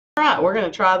We're going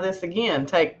to try this again.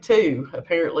 Take two.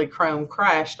 Apparently Chrome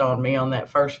crashed on me on that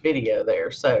first video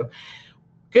there. So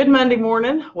good Monday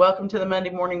morning. Welcome to the Monday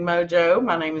Morning Mojo.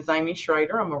 My name is Amy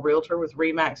Schrader. I'm a realtor with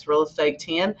RE/MAX Real Estate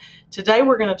 10. Today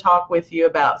we're going to talk with you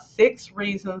about 6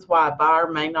 reasons why a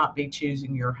buyer may not be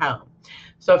choosing your home.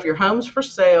 So if your home's for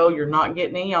sale, you're not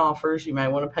getting any offers, you may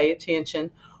want to pay attention.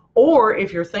 Or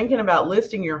if you're thinking about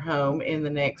listing your home in the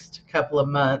next couple of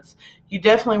months, you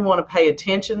definitely want to pay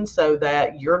attention so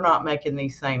that you're not making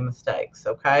these same mistakes,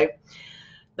 okay?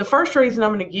 The first reason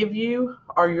I'm going to give you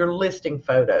are your listing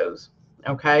photos,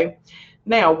 okay?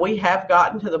 Now, we have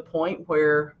gotten to the point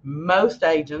where most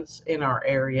agents in our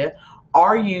area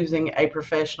are using a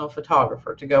professional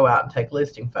photographer to go out and take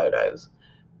listing photos.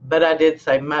 But I did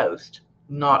say most,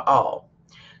 not all.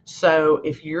 So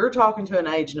if you're talking to an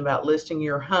agent about listing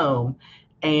your home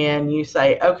and you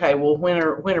say, okay, well, when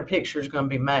are pictures going to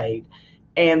be made?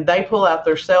 And they pull out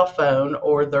their cell phone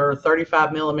or their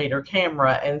 35mm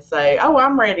camera and say, oh,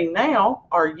 I'm ready now,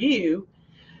 are you?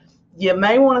 You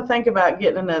may want to think about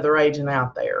getting another agent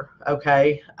out there,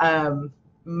 okay?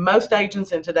 Most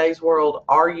agents in today's world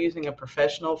are using a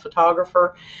professional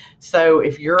photographer. So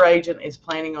if your agent is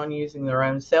planning on using their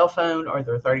own cell phone or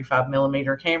their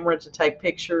 35mm camera to take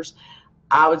pictures,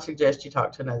 I would suggest you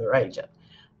talk to another agent.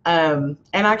 And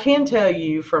I can tell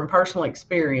you from personal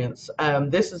experience,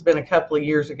 this has been a couple of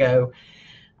years ago.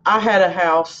 I had a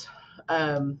house,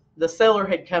 the seller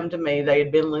had come to me, they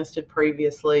had been listed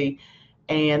previously,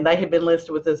 and they had been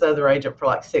listed with this other agent for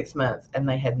like 6 months, and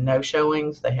they had no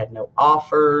showings, they had no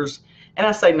offers. And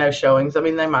I say no showings, I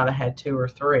mean, they might have had 2 or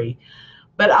 3.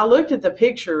 But I looked at the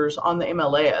pictures on the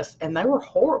MLS, and they were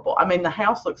horrible. I mean, the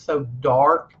house looked so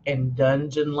dark and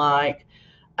dungeon-like.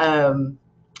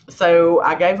 So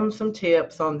I gave them some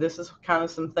tips on this is kind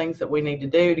of some things that we need to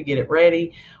do to get it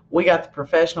ready. We got the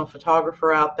professional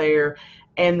photographer out there,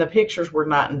 and the pictures were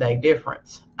night and day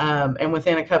difference. And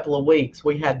within a couple of weeks,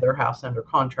 we had their house under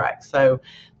contract. So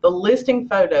the listing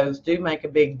photos do make a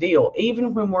big deal.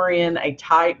 Even when we're in a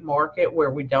tight market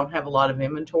where we don't have a lot of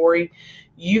inventory,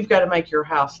 you've got to make your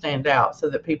house stand out so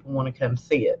that people want to come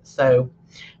see it. So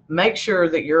make sure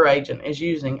that your agent is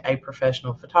using a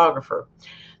professional photographer.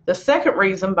 The second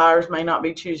reason buyers may not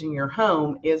be choosing your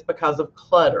home is because of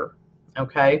clutter,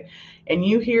 okay? And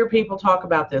you hear people talk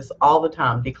about this all the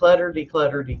time, declutter,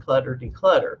 declutter, declutter,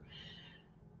 declutter.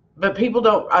 But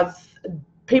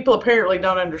people apparently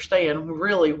don't understand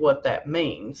really what that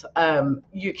means.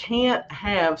 You can't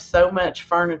have so much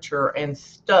furniture and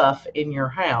stuff in your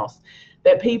house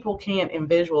that people can't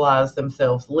visualize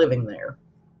themselves living there,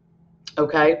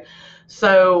 okay?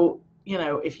 So, you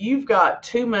know, if you've got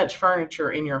too much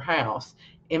furniture in your house,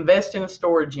 invest in a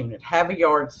storage unit, have a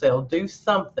yard sale, do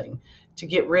something to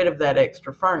get rid of that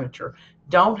extra furniture.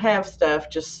 Don't have stuff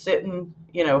just sitting,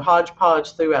 you know,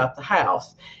 hodgepodge throughout the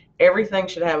house. Everything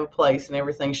should have a place and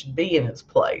everything should be in its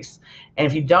place. And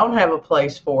if you don't have a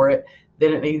place for it,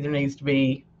 then it either needs to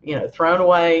be, you know, thrown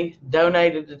away,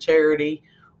 donated to charity,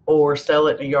 or sell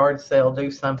it in a yard sale,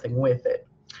 do something with it.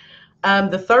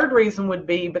 The third reason would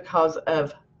be because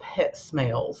of pet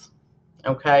smells,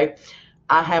 okay?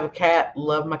 I have a cat,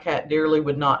 love my cat dearly,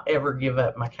 would not ever give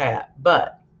up my cat.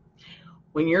 But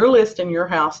when you're listing your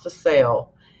house to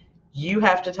sell, you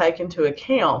have to take into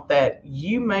account that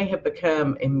you may have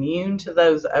become immune to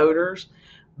those odors,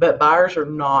 but buyers are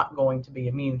not going to be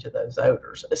immune to those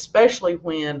odors, especially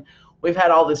when we've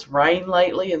had all this rain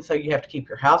lately, and so you have to keep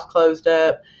your house closed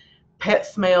up. Pet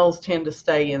smells tend to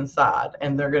stay inside,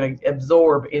 and they're going to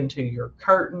absorb into your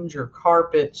curtains, your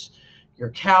carpets,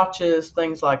 your couches,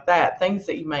 things like that, things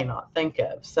that you may not think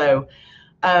of. So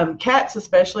cats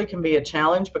especially can be a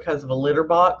challenge because of a litter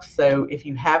box. So if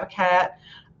you have a cat,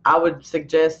 I would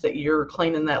suggest that you're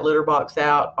cleaning that litter box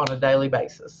out on a daily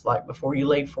basis. Like before you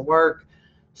leave for work,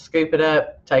 scoop it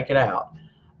up, take it out.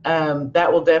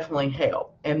 That will definitely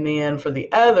help. And then for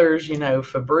the others, you know,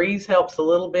 Febreze helps a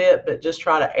little bit, but just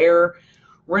try to air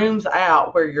rooms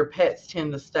out where your pets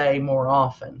tend to stay more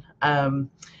often.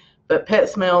 But pet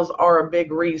smells are a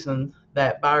big reason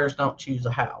that buyers don't choose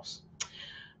a house.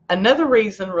 Another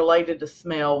reason related to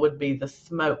smell would be the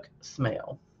smoke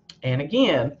smell. And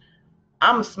again,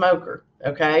 I'm a smoker,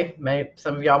 okay?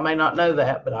 Some of y'all may not know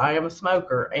that, but I am a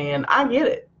smoker, and I get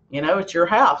it. You know, it's your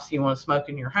house. You want to smoke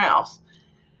in your house.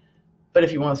 But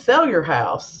if you want to sell your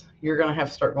house, you're going to have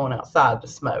to start going outside to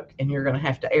smoke, and you're going to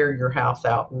have to air your house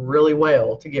out really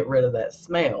well to get rid of that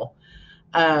smell.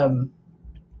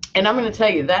 And I'm going to tell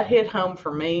you, that hit home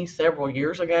for me several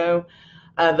years ago.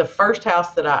 The first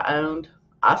house that I owned,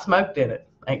 I smoked in it.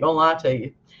 Ain't going to lie to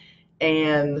you.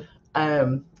 And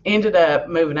ended up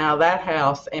moving out of that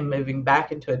house and moving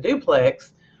back into a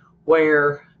duplex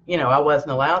where, you know, I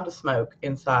wasn't allowed to smoke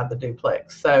inside the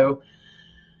duplex. So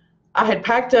I had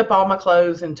packed up all my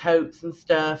clothes and totes and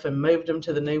stuff and moved them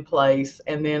to the new place.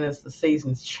 And then as the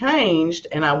seasons changed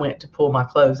and I went to pull my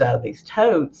clothes out of these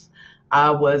totes, I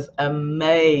was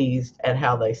amazed at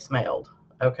how they smelled.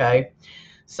 Okay.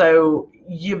 So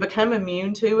you become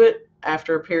immune to it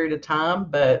after a period of time,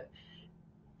 but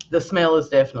the smell is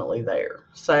definitely there.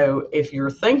 So if you're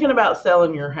thinking about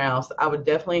selling your house, I would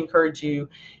definitely encourage you,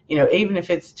 you know, even if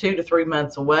it's 2 to 3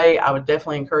 months away, I would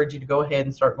definitely encourage you to go ahead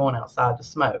and start going outside to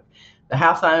smoke. The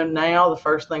house I own now, the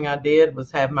first thing I did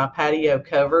was have my patio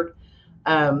covered,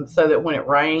 so that when it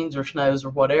rains or snows or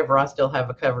whatever, I still have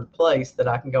a covered place that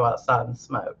I can go outside and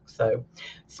smoke. So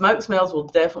smoke smells will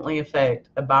definitely affect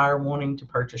a buyer wanting to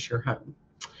purchase your home.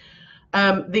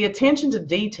 The attention to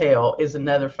detail is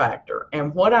another factor.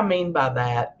 And what I mean by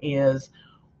that is,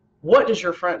 what does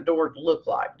your front door look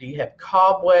like? Do you have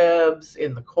cobwebs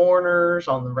in the corners,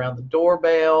 around the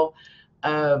doorbell?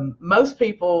 Most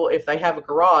people, if they have a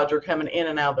garage, are coming in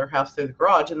and out of their house through the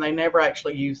garage, and they never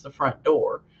actually use the front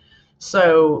door.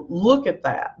 So look at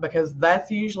that, because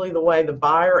that's usually the way the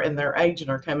buyer and their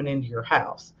agent are coming into your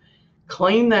house.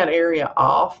 Clean that area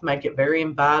off, make it very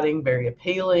inviting, very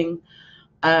appealing.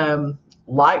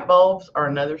 Light bulbs are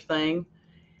another thing.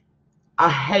 I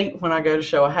hate when I go to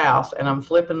show a house and I'm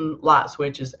flipping light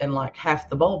switches and like half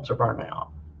the bulbs are burnt out.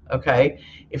 Okay.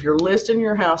 If you're listing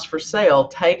your house for sale,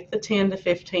 take the 10 to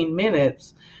 15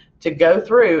 minutes to go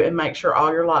through and make sure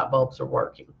all your light bulbs are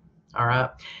working. All right.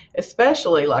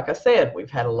 Especially, like I said, we've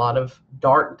had a lot of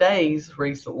dark days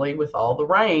recently with all the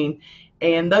rain,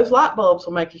 and those light bulbs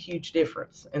will make a huge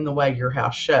difference in the way your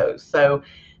house shows. So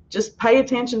just pay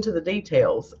attention to the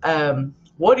details.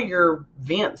 What do your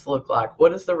vents look like?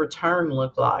 What does the return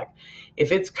look like?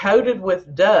 If it's coated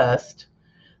with dust,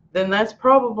 then that's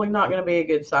probably not going to be a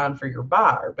good sign for your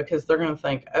buyer, because they're going to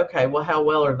think, okay, well, how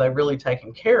well are they really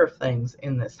taking care of things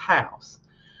in this house?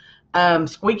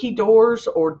 Squeaky doors,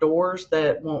 or doors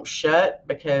that won't shut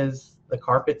because the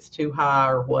carpet's too high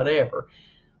or whatever.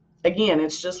 Again,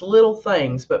 it's just little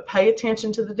things, but pay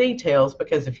attention to the details,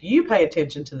 because if you pay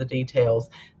attention to the details,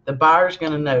 the buyer's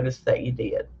going to notice that you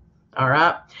did. All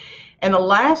right. And the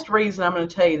last reason I'm going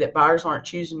to tell you that buyers aren't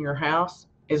choosing your house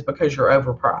is because you're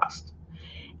overpriced.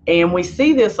 And we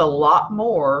see this a lot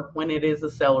more when it is a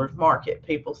seller's market.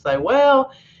 People say,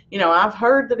 well, you know, I've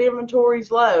heard that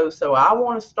inventory's low, so I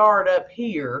want to start up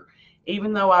here,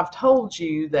 even though I've told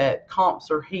you that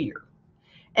comps are here.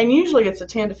 And usually it's a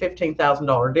 $10,000 to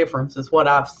 $15,000 difference is what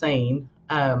I've seen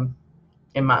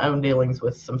in my own dealings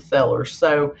with some sellers.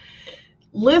 So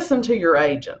listen to your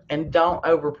agent and don't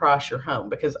overprice your home,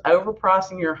 because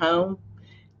overpricing your home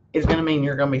is going to mean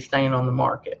you're going to be staying on the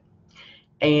market.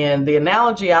 And the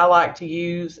analogy I like to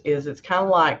use is, it's kind of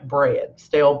like bread,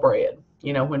 stale bread.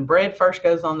 You know, when bread first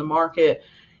goes on the market,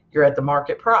 you're at the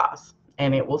market price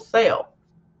and it will sell.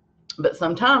 But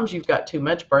sometimes you've got too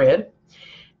much bread,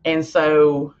 and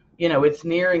so, you know, it's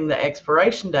nearing the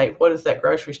expiration date. What does that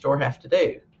grocery store have to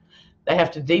do? They have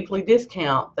to deeply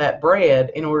discount that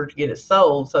bread in order to get it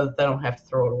sold, so that they don't have to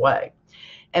throw it away.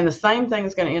 And the same thing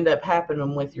is going to end up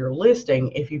happening with your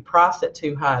listing if you price it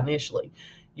too high initially.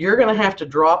 You're going to have to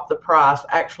drop the price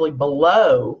actually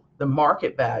below the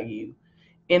market value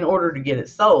in order to get it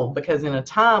sold, because in a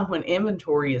time when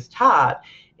inventory is tight,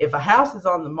 if a house is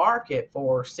on the market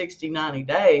for 60, 90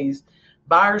 days,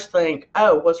 buyers think,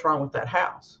 oh, what's wrong with that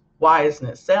house? Why isn't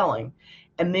it selling?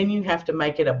 And then you have to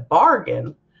make it a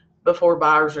bargain before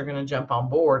buyers are going to jump on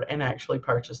board and actually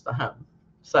purchase the home.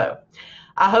 So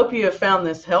I hope you have found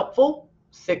this helpful.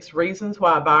 6 reasons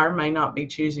why a buyer may not be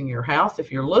choosing your house.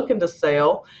 If you're looking to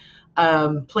sell,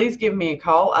 please give me a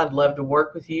call. I'd love to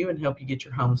work with you and help you get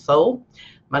your home sold.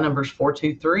 My number is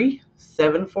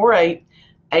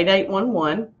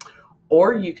 423-748-8811,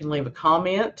 or you can leave a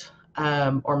comment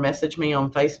or message me on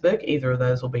Facebook. Either of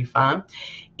those will be fine.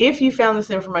 If you found this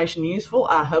information useful,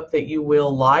 I hope that you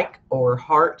will like or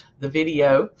heart the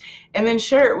video and then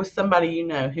share it with somebody you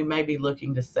know who may be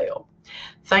looking to sell.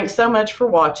 Thanks so much for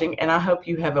watching, and I hope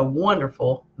you have a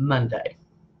wonderful Monday.